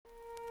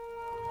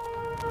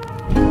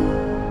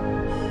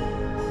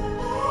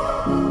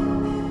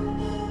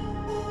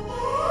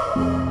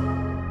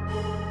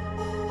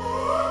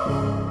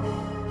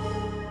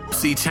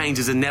believe change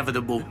is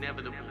inevitable.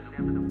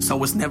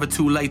 So it's never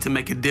too late to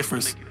make a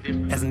difference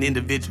as an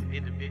individual.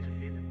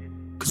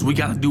 Cause we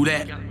gotta do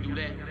that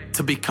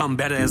to become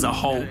better as a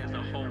whole.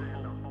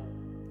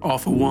 All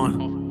for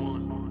one,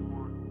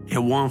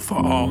 and one for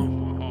all.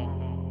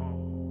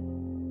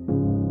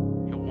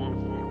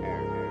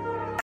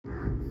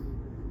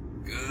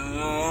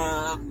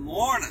 Good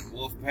morning,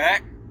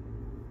 Wolfpack.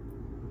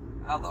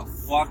 How the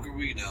fuck are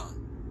we doing?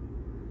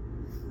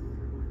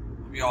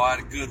 Hope y'all had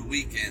a good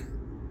weekend.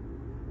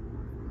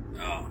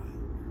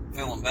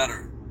 Feeling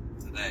better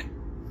today.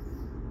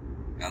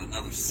 Got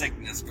another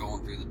sickness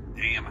going through the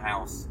damn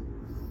house.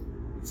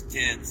 These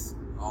kids,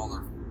 all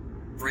their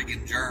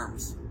freaking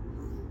germs.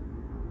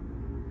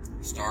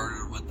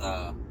 Started with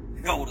the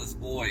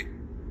oldest boy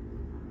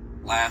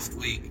last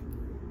week.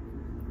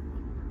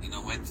 Then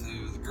I went to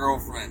the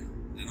girlfriend.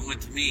 Then I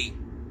went to me.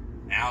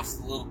 Now it's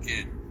the little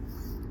kid.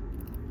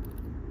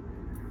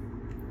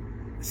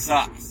 It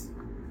sucks.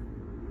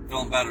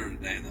 Feeling better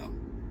today though.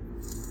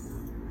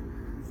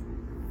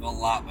 Feeling a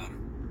lot better.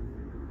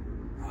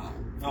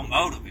 Feel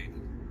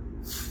motivated.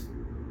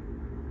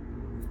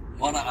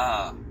 Want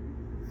to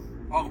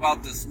talk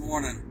about this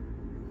morning.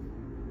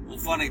 A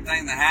little funny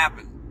thing that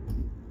happened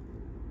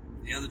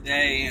the other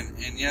day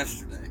and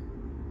yesterday.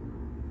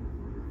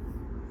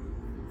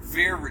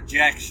 Fear of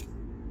rejection.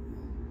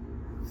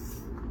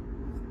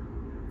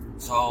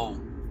 So,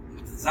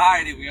 with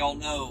anxiety, we all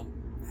know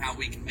how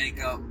we can make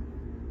up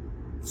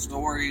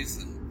stories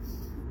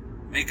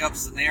and make up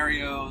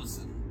scenarios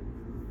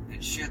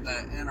and shit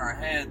that in our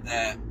head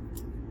that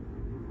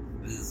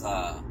is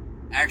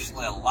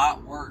actually a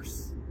lot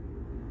worse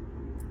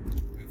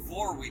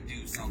before we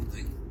do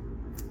something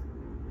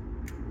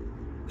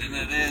than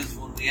it is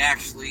when we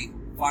actually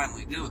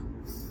finally do it.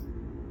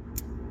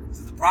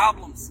 So the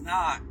problem's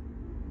not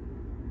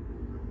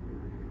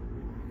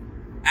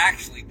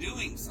actually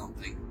doing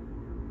something.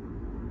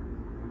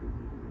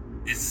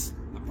 It's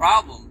the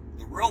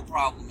real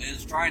problem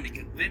is trying to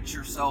convince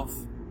yourself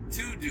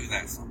to do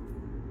that something.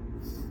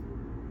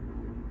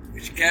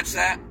 Did you catch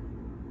that?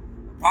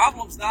 The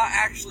problem's not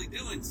actually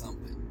doing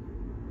something.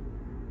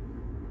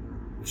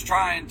 It's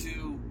trying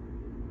to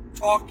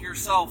talk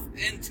yourself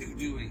into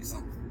doing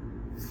something.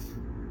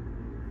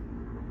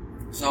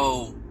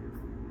 So,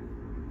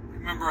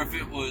 remember if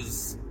it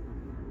was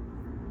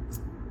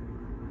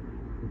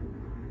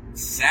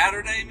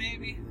Saturday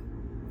maybe?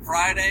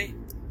 Friday?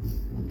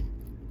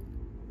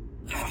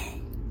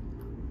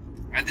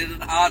 I did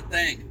an odd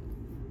thing.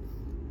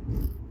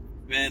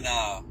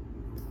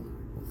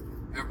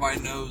 Everybody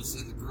knows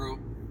in the group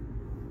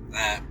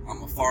that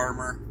I'm a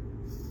farmer.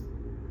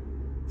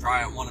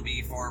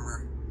 Wanna-be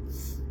farmer.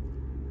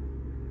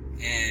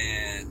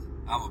 And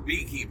I'm a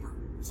beekeeper.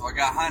 So I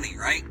got honey,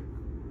 right?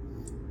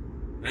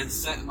 Been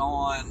sitting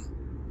on,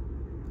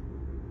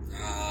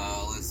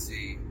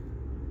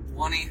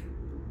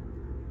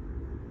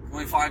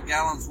 25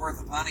 gallons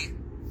worth of honey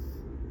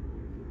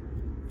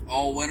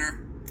all winter.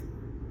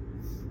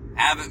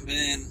 Haven't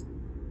been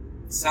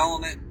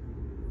selling it.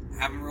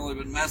 Haven't really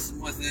been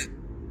messing with it.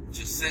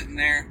 Just sitting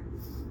there.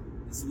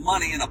 It's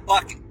money in a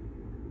bucket.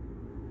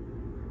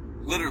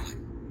 Literally.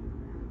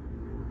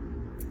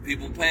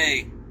 People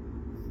pay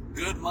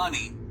good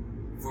money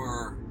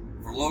for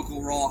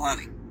local raw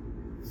honey.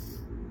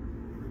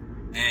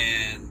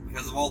 And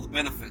because of all the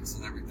benefits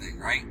and everything,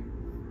 right?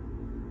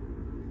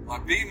 My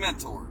bee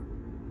mentor,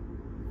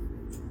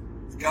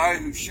 the guy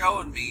who's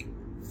showing me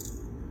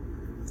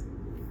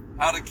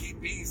how to keep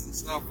bees and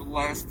stuff for the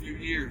last few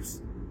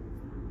years,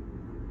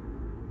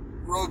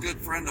 real good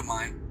friend of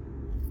mine,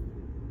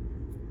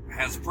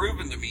 has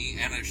proven to me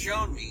and has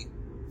shown me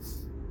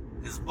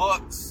his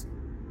books,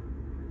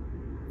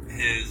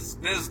 his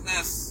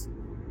business,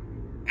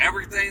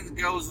 everything that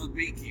goes with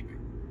beekeeping.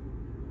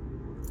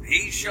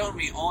 He's shown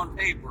me on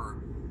paper,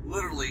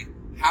 literally,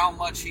 how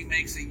much he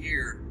makes a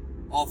year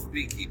off of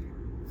beekeeping.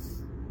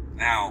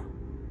 Now,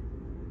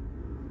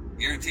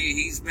 guarantee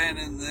he's been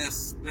in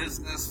this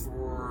business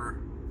for,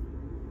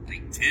 I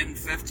think, 10,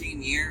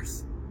 15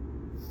 years.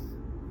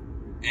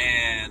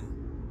 And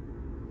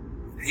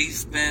he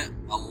spent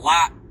a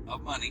lot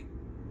of money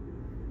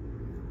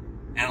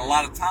and a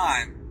lot of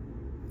time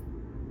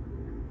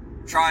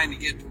trying to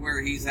get to where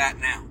he's at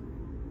now.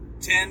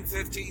 10,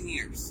 15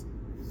 years.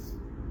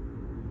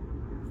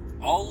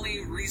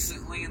 Only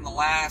recently in the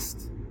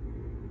last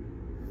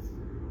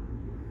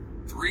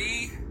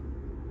 3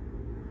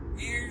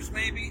 years,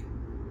 maybe,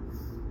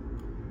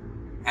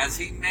 has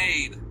he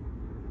made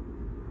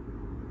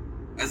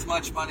as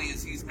much money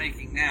as he's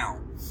making now.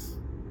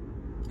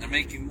 And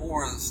making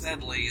more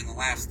steadily in the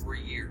last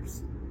 3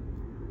 years.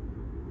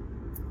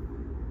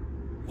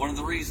 One of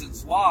the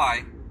reasons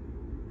why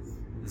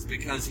is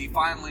because he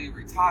finally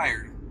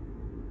retired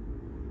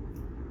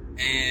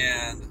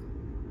and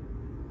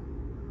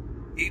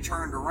he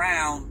turned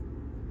around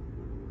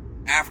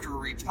after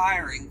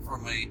retiring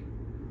from a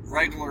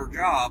regular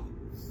job.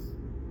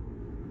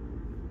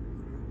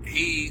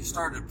 He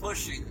started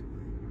pushing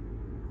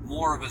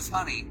more of his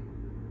honey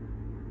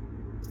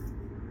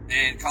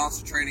and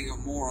concentrating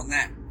more on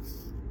that.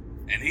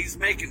 And he's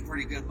making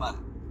pretty good money.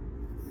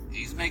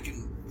 He's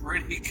making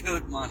pretty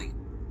good money.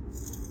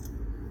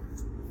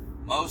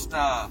 Most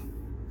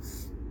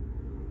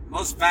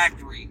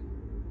factory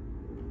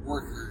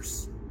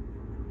workers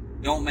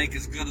don't make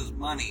as good as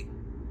money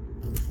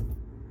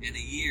in a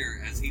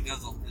year as he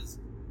does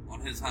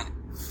on his honey.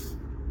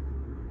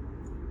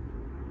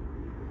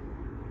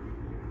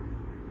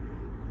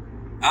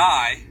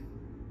 I,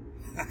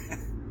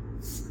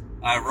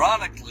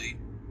 ironically,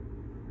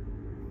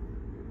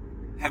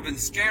 have been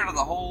scared of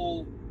the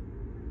whole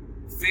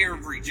fear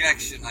of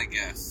rejection, I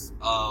guess,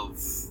 of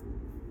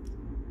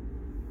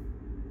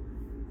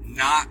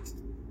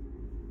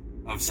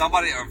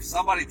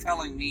somebody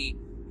telling me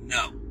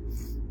no.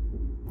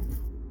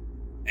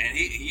 And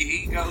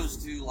he goes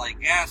to like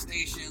gas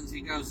stations,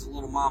 he goes to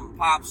little mom and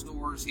pop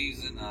stores,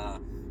 he's in a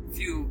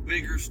few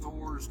bigger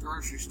stores,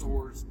 grocery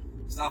stores,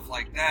 stuff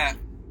like that,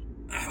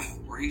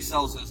 where he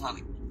sells his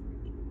honey.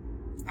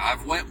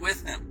 I've went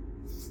with him.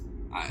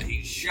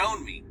 He's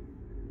shown me.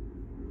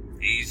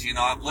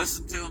 I've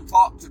listened to him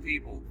talk to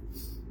people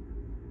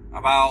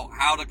about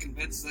how to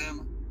convince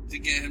them to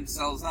get him to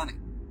sell his honey.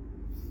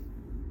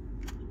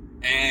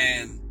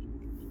 And,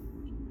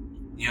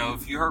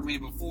 if you heard me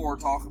before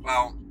talk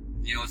about,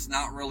 it's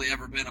not really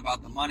ever been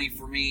about the money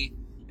for me.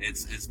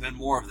 It's been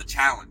more of the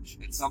challenge.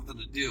 It's something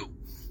to do.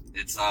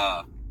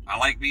 I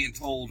like being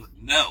told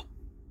no.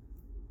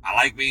 I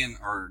like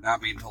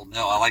not being told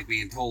no. I like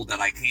being told that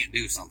I can't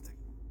do something.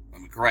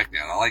 Let me correct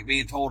that. I like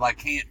being told I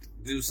can't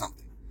do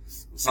something.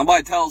 When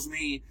somebody tells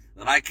me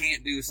that I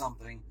can't do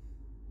something,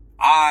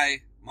 my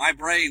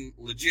brain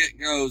legit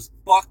goes,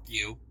 fuck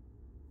you.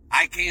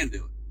 I can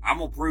do it. I'm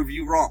going to prove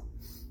you wrong.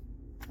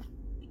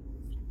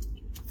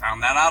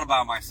 Found that out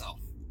about myself.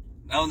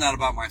 Known that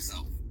about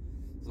myself.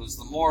 So it's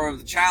the more of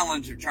the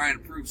challenge of trying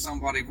to prove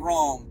somebody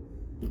wrong,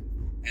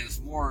 and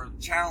it's more of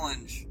the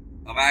challenge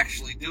of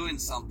actually doing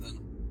something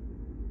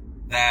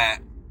that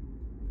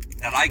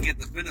I get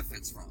the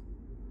benefits from.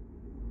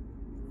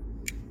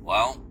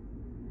 Well,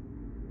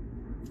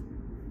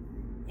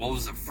 what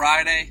was it,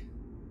 Friday?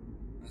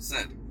 I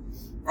said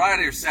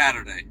Friday or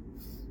Saturday.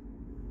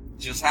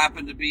 Just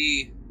happened to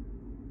be,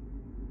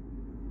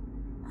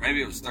 or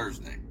maybe it was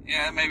Thursday.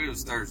 Yeah, maybe it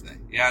was Thursday.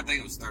 Yeah, I think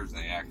it was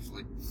Thursday,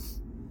 actually.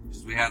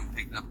 Because we hadn't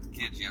picked up the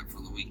kids yet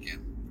for the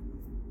weekend.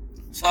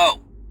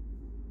 So,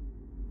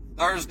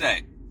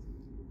 Thursday.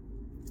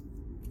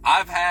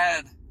 I've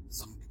had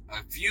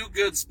a few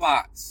good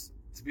spots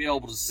to be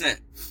able to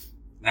sit.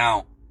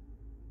 Now,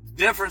 the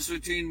difference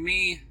between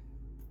me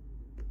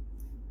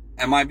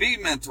and my bee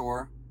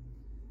mentor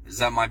is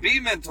that my bee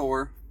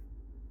mentor,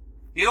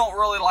 he don't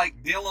really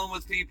like dealing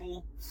with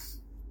people.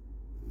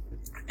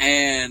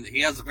 And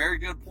he has a very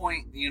good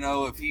point.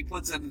 If he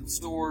puts it in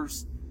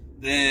stores,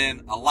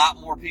 then a lot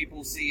more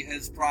people see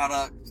his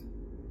product.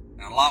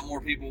 And a lot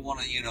more people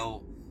want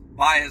to,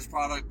 buy his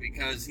product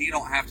because he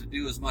don't have to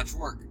do as much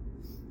work.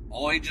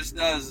 All he just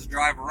does is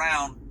drive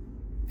around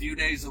a few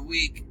days a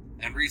week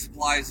and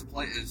resupplies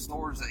the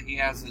stores that he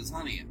has his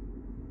honey in.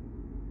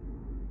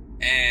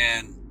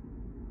 And,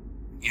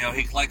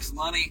 he collects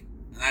money,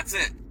 and that's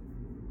it.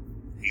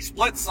 He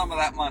splits some of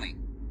that money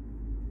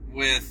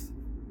with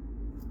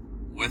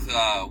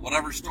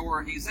whatever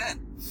store he's in.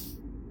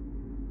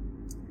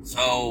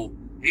 So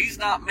he's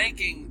not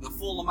making the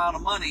full amount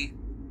of money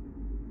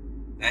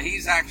that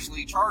he's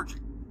actually charging.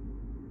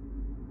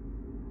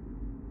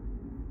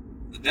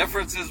 The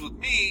difference is with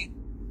me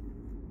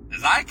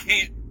is I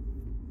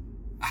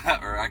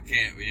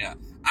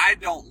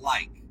don't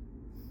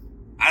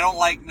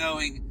like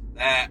knowing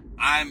that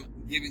I'm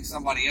giving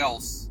somebody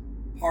else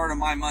part of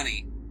my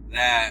money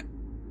that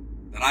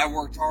I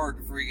worked hard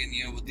to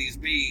friggin', with these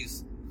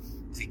bees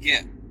to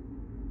get.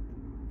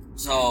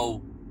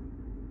 So,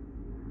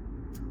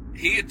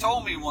 he had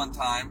told me one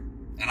time,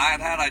 and I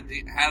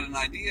had an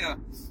idea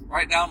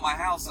right down my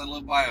house. I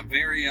live by a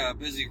very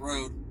busy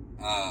road,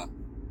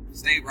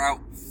 State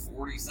Route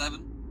 47,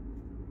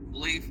 I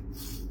believe.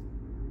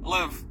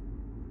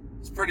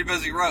 It's a pretty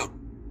busy road.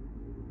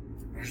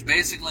 There's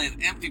basically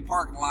an empty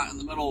parking lot in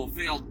the middle of a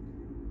field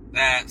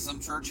that some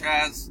church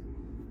has,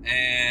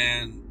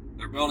 and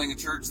they're building a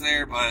church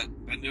there, but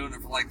been doing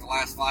it for like the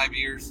last 5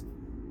 years.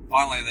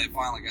 They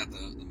finally got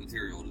the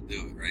material to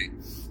do it, right?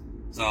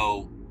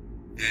 So,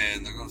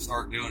 and they're going to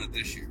start doing it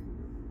this year.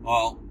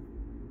 Well,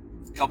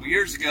 a couple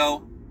years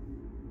ago,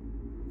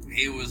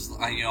 I was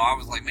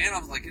like,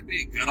 it'd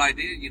be a good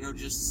idea,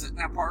 just sit in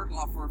that parking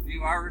lot for a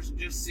few hours and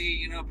just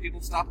see, people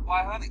stop to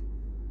buy honey.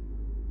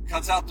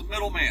 Cuts out the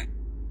middleman.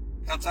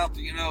 Cuts out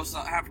the,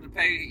 having to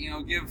pay,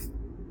 give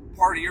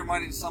part of your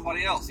money to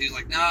somebody else. He's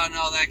like, no,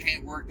 that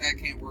can't work, that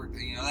ain't going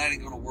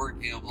to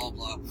work, blah,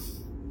 blah.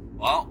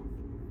 Well,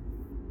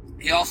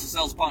 he also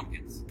sells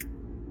pumpkins.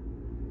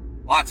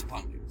 Lots of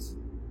pumpkins.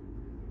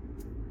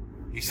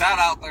 He sat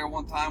out there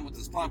one time with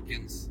his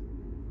pumpkins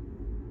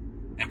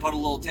and put a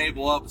little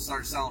table up and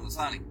started selling his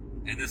honey.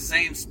 In the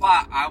same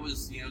spot I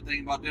was,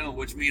 thinking about doing,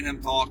 which me and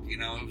him talked, it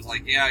was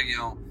like, yeah,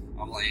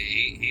 I'm like,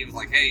 he was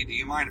like, hey, do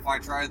you mind if I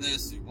try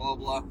this? Blah,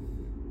 blah.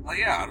 Like,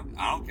 yeah,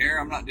 I don't care.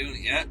 I'm not doing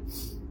it yet.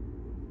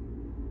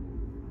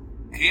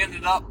 he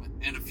ended up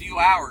in a few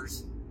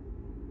hours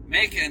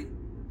making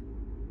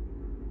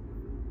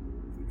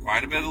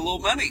quite a bit of little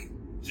money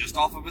just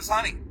off of his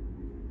honey.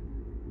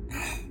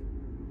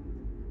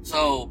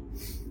 So,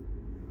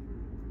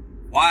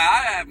 why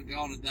I haven't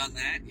gone and done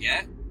that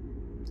yet,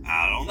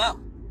 I don't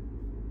know.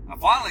 I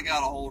finally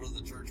got a hold of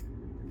the church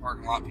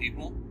parking lot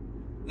people.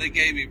 They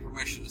gave me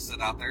permission to sit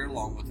out there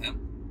along with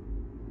him.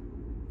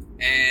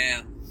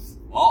 And,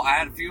 well, I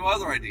had a few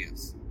other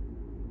ideas.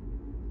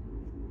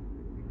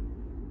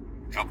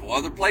 A couple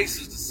other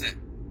places to sit.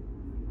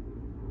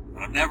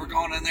 But I've never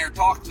gone in there and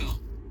talked to them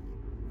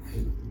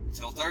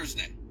until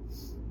Thursday.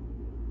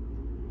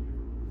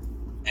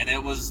 And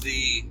it was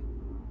the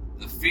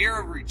fear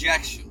of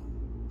rejection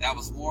that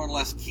was more or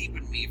less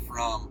keeping me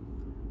from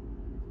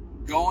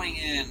going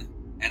in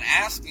and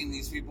asking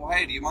these people,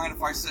 hey, do you mind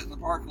if I sit in the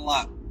parking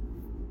lot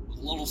with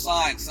a little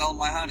sign selling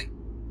my honey?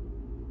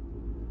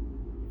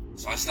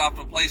 So I stopped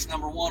at place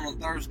number 1 on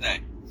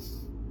Thursday.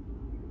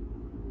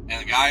 And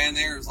the guy in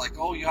there is like,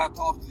 oh, you have to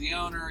talk to the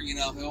owner. You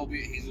know, he'll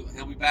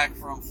be back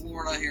from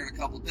Florida here in a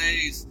couple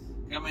days.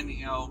 Come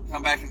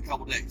back in a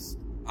couple days.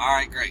 All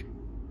right, great.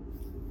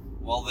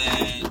 Well,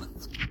 then,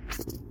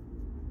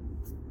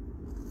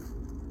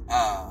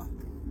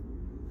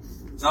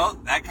 so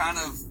that kind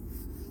of,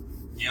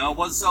 it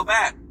wasn't so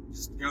bad.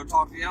 Just go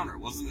talk to the owner. It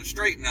wasn't a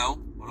straight no,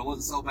 but it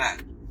wasn't so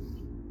bad.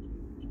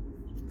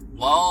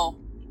 Well,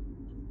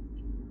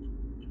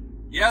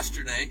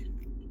 yesterday,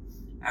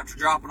 after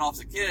dropping off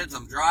the kids,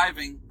 I'm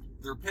driving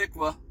through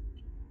Piqua,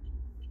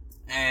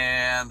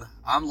 and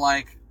I'm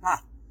like,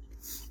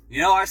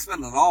 I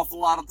spend an awful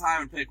lot of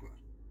time in Piqua,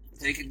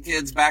 taking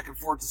kids back and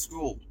forth to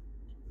school,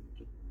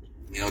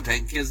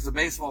 taking kids to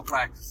baseball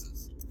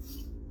practices.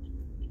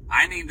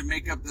 I need to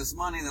make up this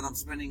money that I'm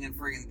spending in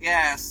friggin'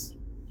 gas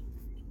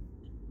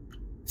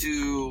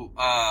to,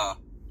 I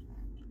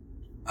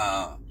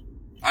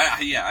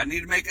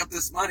need to make up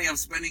this money I'm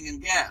spending in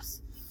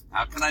gas.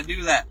 How can I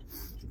do that?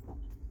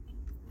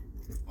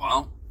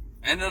 Well,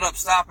 ended up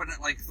stopping at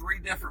like 3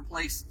 different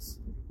places.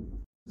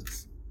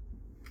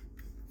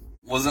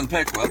 Was in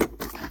Piqua,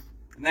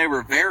 and they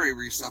were very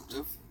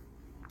receptive.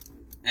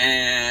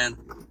 And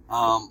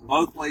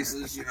both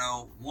places,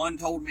 one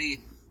told me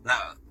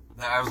that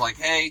I was like,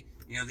 hey,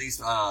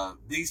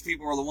 these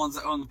people are the ones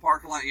that own the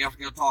parking lot. You have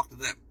to go talk to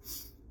them.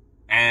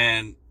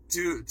 And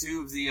two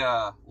of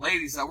the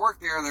ladies that work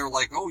there, they were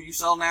like, oh, you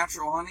sell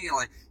natural honey?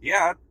 Like,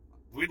 yeah,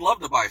 we'd love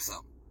to buy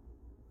some.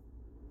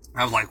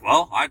 I was like,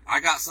 well, I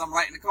got some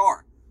right in the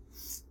car.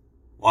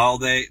 Well,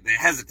 they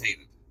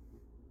hesitated.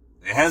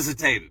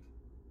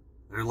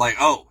 They're like,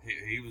 oh,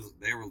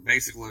 they were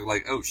basically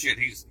like, oh shit,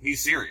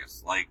 he's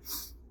serious. Like,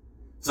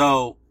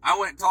 so I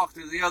went and talked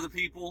to the other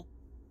people,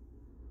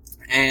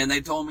 and they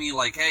told me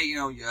like, hey,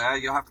 you'll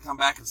have to come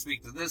back and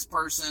speak to this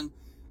person.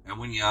 And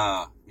when and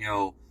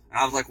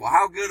I was like, well,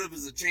 how good of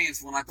is a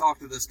chance when I talk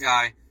to this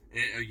guy,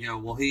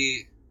 will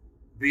he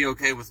be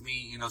okay with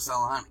me,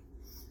 selling honey?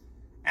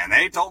 And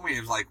they told me, it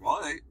was like,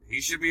 well, he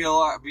should be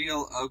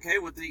okay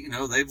with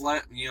it. They've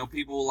let,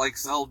 people like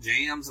sell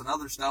jams and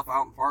other stuff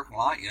out in the parking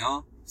lot,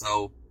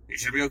 so he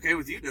should be okay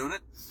with you doing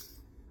it.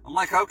 I'm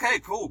like, okay,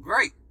 cool,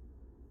 great.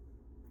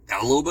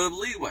 Got a little bit of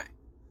leeway.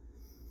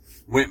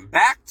 Went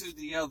back to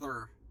the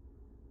other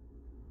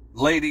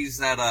ladies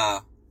that,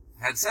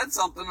 had said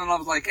something, and I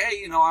was like,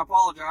 hey, I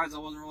apologize, I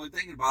wasn't really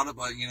thinking about it,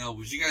 but,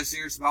 was you guys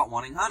serious about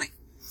wanting honey?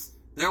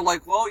 They're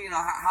like, well,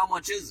 how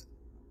much is it?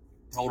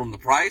 Told them the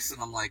price,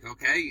 and I'm like,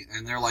 okay.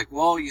 And they're like,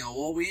 well,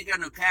 we ain't got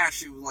no cash.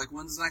 She was like,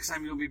 when's the next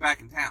time you'll be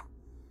back in town?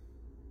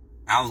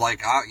 I was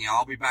like,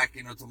 I'll be back,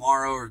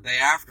 tomorrow or the day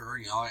after.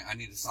 I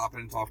need to stop in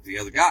and talk to the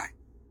other guy.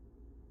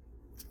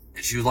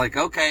 And she was like,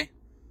 okay.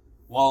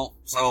 Well,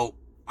 so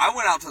I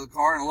went out to the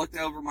car and I looked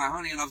over my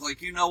honey, and I was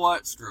like, you know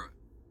what? Screw it.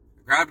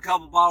 I grabbed a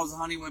couple bottles of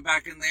honey, went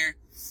back in there,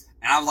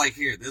 and I was like,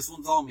 here, this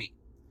one's on me.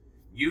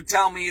 You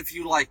tell me if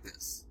you like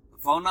this. The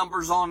phone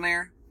number's on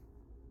there.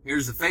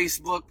 Here's the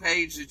Facebook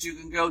page that you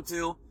can go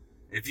to.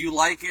 If you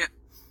like it,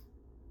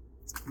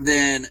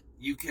 then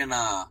you can,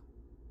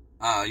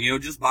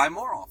 just buy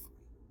more off of me.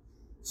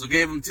 So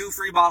gave them 2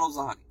 free bottles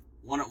of honey,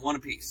 one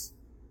apiece.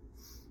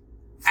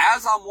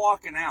 As I'm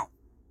walking out,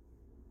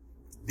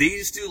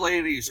 these 2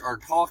 ladies are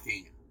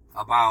talking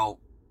about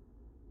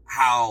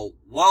how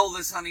well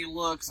this honey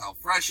looks, how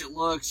fresh it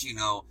looks,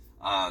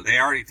 they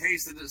already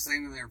tasted it,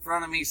 standing there in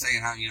front of me,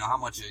 saying how, how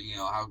much,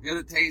 how good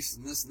it tastes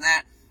and this and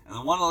that. And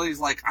then one of these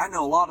like, I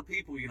know a lot of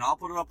people, I'll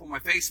put it up on my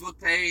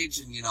Facebook page,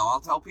 and, I'll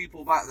tell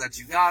people about that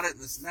you got it, and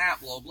this and that,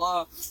 blah,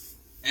 blah.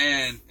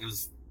 And it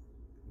was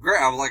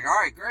great. I was like, all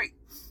right, great.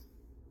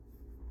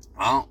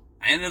 Well,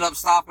 I ended up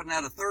stopping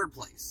at a 3rd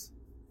place.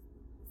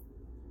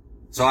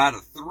 So out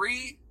of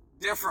 3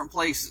 different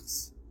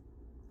places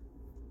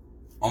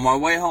on my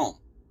way home,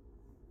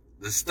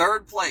 this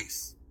 3rd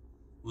place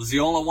was the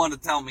only one to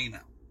tell me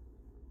no.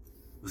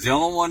 Was the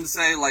only one to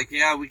say, like,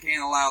 yeah, we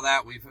can't allow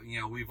that. We've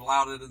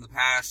allowed it in the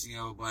past,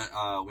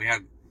 but, we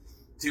had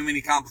too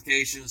many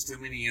complications, too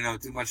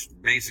much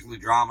basically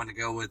drama to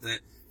go with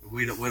it.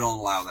 We don't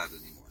allow that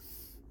anymore.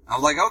 I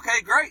was like,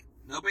 okay, great.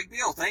 No big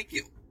deal. Thank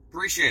you.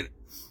 Appreciate it.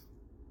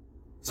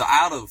 So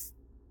out of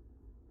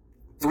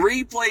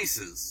 3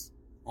 places,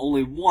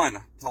 only 1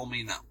 told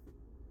me no.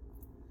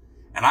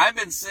 And I've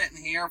been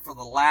sitting here for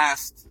the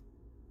last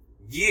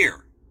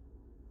year,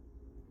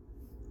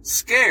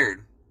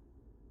 scared,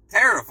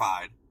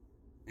 terrified,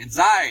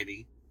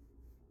 anxiety,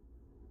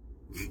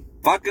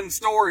 fucking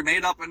story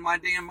made up in my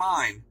damn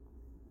mind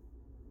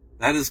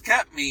that has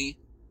kept me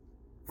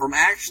from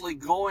actually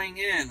going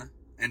in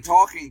and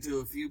talking to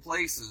a few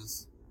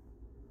places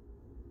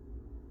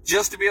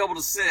just to be able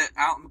to sit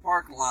out in the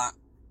parking lot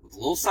with a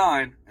little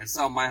sign and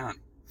sell my honey.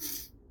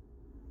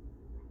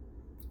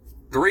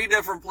 3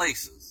 different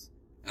places,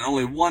 and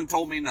only 1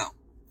 told me no.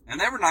 And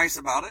they were nice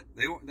about it.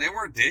 They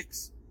weren't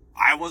dicks.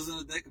 I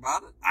wasn't a dick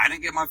about it. I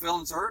didn't get my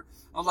feelings hurt.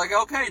 I was like,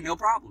 okay, no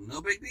problem.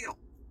 No big deal.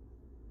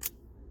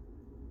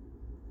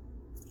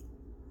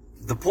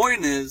 The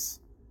point is,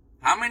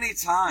 how many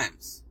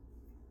times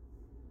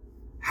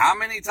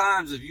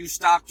have you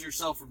stopped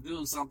yourself from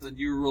doing something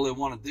you really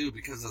want to do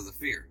because of the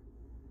fear?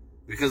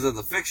 Because of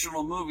the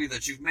fictional movie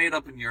that you've made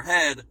up in your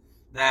head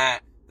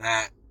that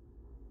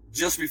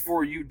just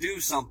before you do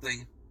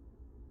something,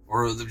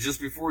 or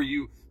just before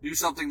you do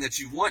something that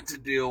you want to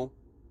do,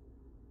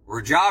 or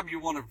a job you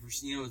want to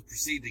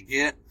proceed to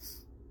get,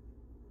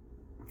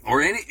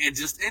 or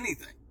just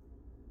anything.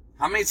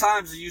 How many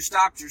times have you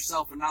stopped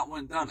yourself and not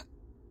went and done it?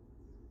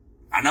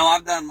 I know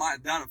I've done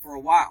it for a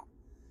while.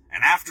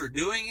 And after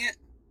doing it,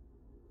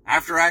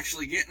 after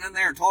actually getting in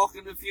there and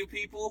talking to a few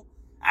people,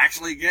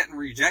 actually getting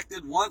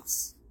rejected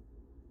once,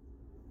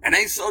 it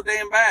ain't so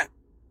damn bad.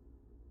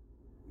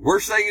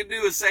 Worst thing you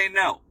do is say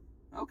no.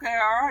 Okay,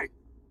 alright.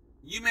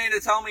 You may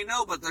have told me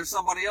no, but there's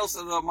somebody else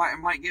that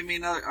might give me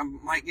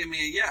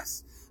a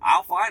yes.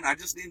 I'll find. I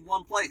just need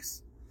 1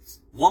 place.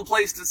 1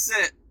 place to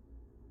sit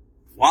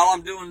while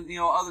I'm doing,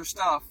 other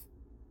stuff.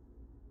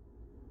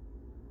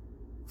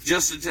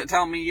 Just to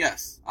tell me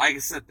yes. I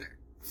can sit there.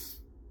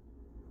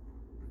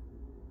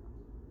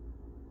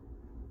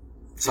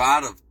 So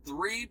out of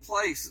 3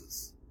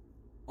 places,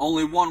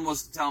 only 1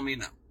 was to tell me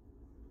no.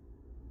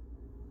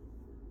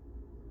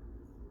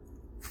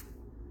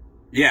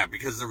 Yeah,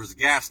 because there was a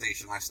gas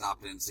station I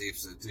stopped in and see if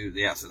so too.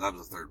 Yeah, so that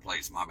was the 3rd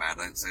place. My bad,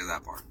 I didn't say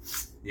that part.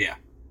 Yeah,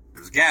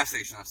 there was a gas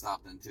station I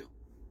stopped in too.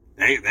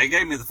 They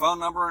gave me the phone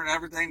number and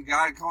everything,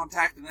 guy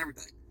contact and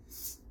everything.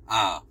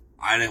 I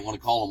didn't want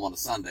to call them on a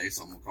Sunday,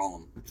 so I'm gonna call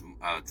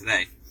them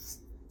today.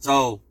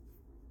 So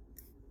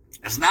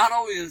it's not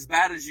always as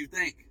bad as you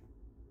think.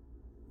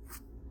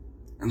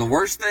 And the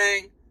worst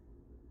thing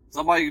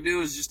somebody can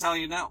do is just tell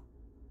you no.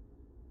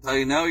 Tell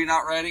you no, you're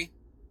not ready,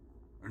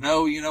 or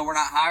no, we're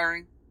not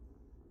hiring.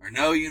 Or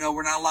no,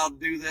 we're not allowed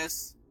to do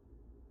this.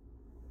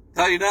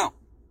 Tell you no.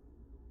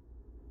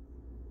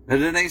 But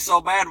it ain't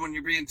so bad when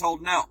you're being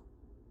told no.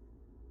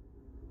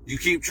 You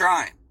keep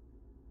trying.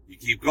 You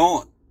keep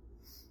going.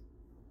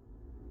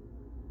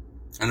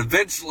 And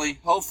eventually,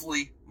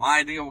 hopefully, my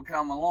idea will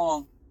come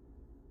along.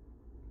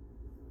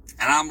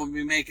 And I'm going to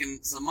be making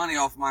some money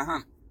off my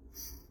honey.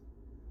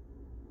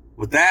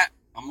 With that,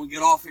 I'm going to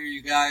get off here,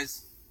 you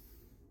guys.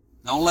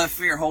 Don't let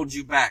fear hold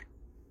you back.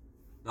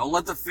 Don't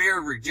let the fear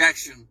of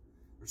rejection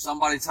or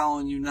somebody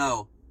telling you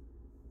no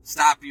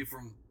stop you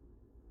from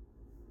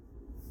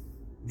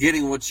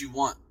getting what you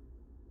want.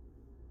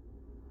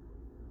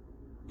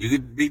 You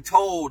could be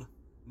told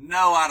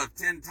no out of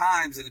 10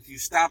 times, and if you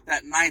stop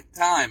that 9th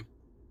time,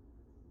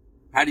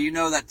 how do you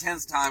know that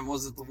 10th time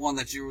wasn't the one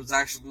that you was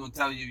actually going to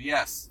tell you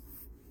yes?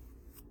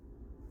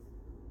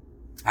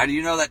 How do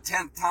you know that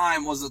 10th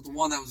time wasn't the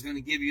one that was going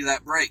to give you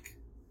that break?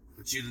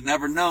 But you'd have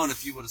never known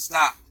if you would have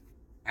stopped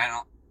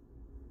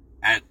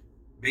at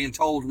being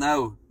told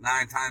no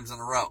 9 times in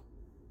a row.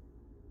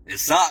 It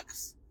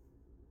sucks.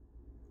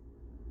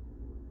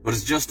 But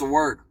it's just a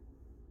word.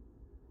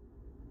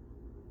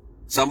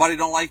 Somebody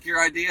don't like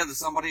your idea, then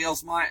somebody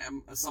else might.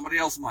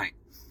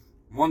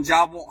 One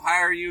job won't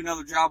hire you,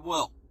 another job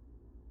will.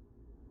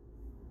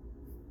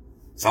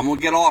 So I'm going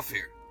to get off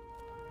here.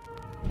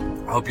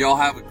 I hope y'all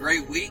have a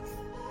great week.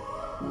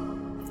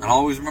 And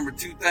always remember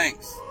 2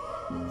 things.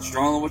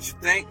 Stronger than what you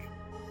think,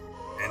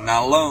 and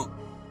not alone.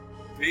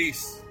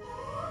 Peace.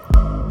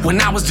 When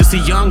I was just a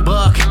young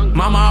buck,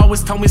 mama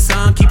always told me,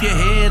 son, keep your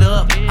head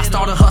up. I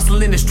started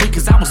hustling in the street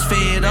cause I was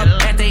fed up.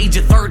 At the age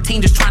of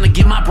 13, just trying to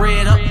get my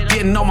bread up.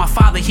 Didn't know my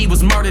father, he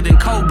was murdered in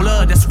cold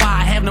blood. That's why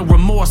I have no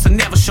remorse and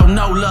never show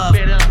no love.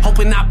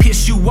 Hoping I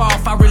piss you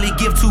off, I really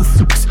give 2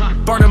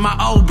 fucks. Burning my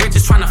old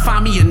bridges, trying to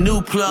find me a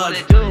new plug.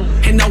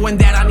 And knowing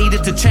that I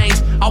needed to change,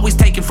 always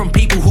taking from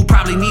people who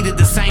probably needed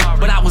the same.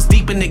 But I was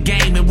deep in the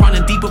game and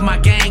running deep with my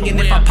gang. And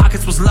if our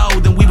pockets was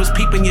low, then we was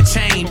peeping your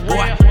chain.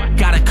 Boy,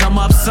 gotta come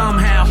up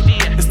somehow.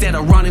 Instead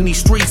of running these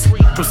streets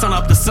from sun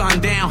up to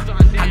sundown,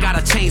 I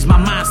gotta change my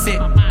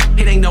mindset.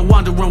 It ain't no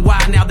wondering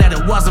why now that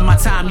it wasn't my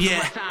time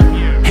yet.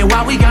 And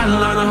why we gotta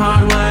learn the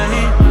hard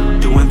way,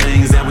 doing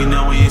things that we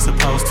know we ain't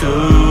supposed to.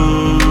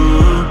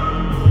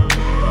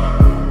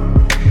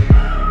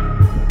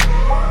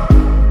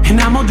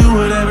 And I'm gonna do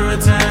whatever it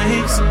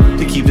takes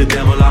to keep the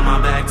devil on my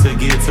back to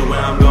get to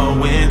where I'm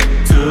going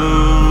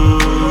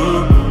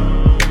to.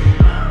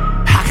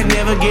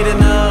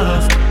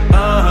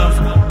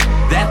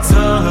 that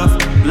tough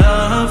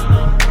love.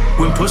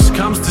 When push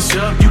comes to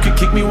shove, you can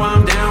kick me while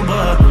I'm down,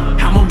 but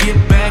I'm gonna get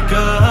back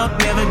up.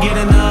 Never get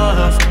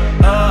enough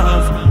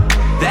of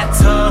that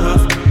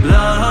tough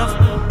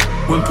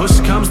love. When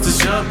push comes to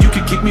shove, you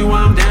can kick me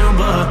while I'm down,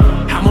 but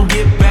I'm gonna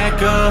get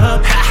back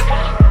up.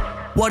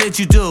 Ha. What did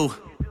you do?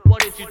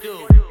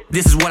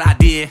 This is what I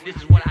did.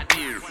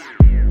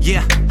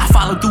 Yeah, I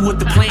followed through with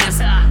the plans.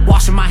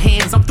 Washing my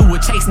hands, I'm through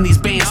with chasing these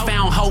bands.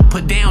 Found hope,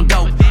 put down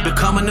dope,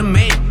 becoming a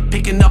man.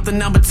 Picking up the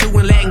number 2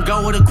 and letting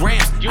go of the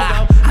grams.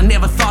 I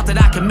never thought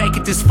that I could make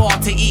it this far,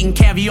 to eating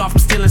caviar from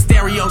stealing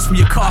stereos from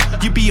your car.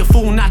 You'd be a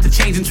fool not to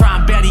change and try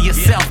and better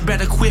yourself.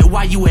 Better quit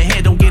while you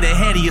ahead, don't get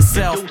ahead of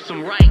yourself.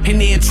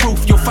 And in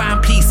truth, you'll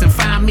find peace and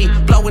find me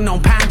blowing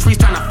on pine trees,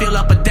 trying to fill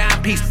up a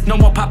dime piece. No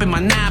more popping my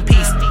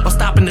 9-piece or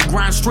stopping the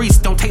grind streets.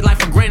 Don't take life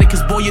for granted,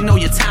 cause boy, you know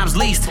your time's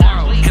least.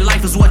 And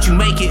life is what you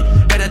make it.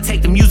 Better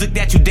take the music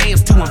that you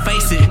dance to and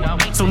face it.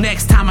 So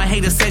next time a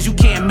hater says you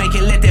can't make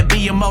it, let that be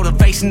your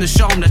motivation to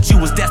show them that you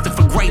was destined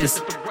for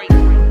greatness.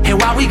 And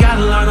why we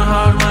gotta learn the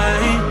hard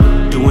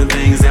way, doing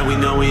things that we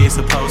know we ain't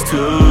supposed to.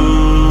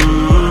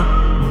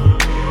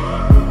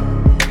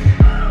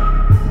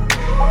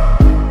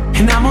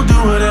 And I'm gonna do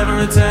whatever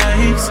it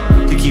takes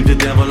to keep the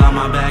devil on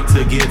my back,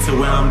 to get to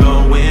where I'm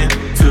going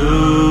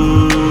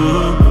to.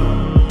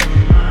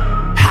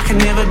 I can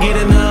never get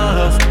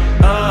enough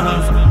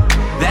of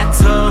that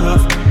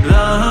tough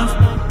love.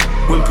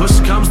 When push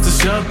comes to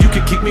shove, you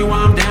can kick me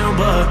while I'm down,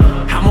 but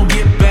I'm gonna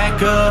get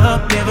back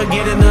up. Never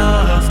get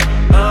enough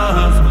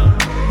of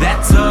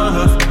that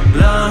tough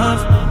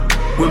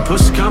love. When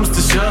push comes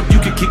to shove, you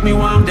can kick me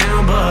while I'm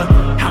down, but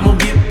I'm gonna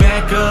get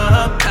back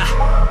up.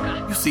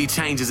 You see,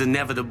 change is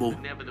inevitable,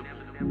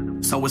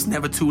 so it's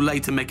never too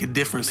late to make a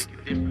difference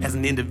as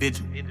an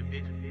individual.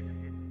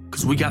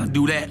 Cause we gotta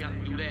do that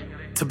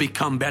to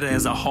become better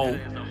as a whole.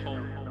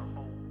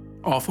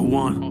 All for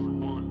one,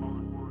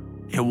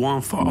 and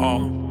one for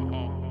all.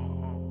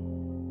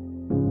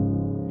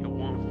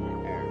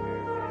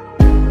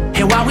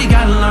 And why we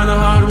gotta learn the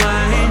hard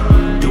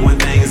way, doing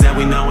things that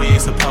we know we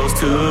ain't supposed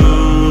to.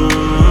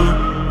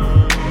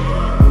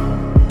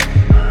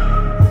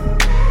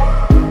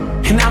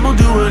 And I'm gonna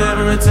do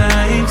whatever it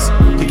takes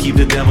to keep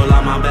the devil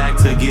on my back,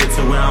 to get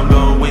to where I'm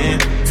going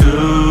to.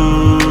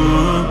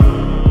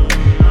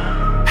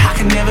 I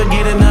can never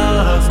get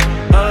enough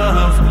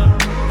of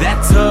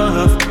that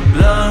tough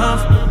love.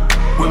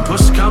 When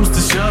push comes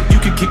to shove, you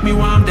can kick me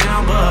while I'm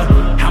down, but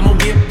I'm gonna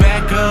get back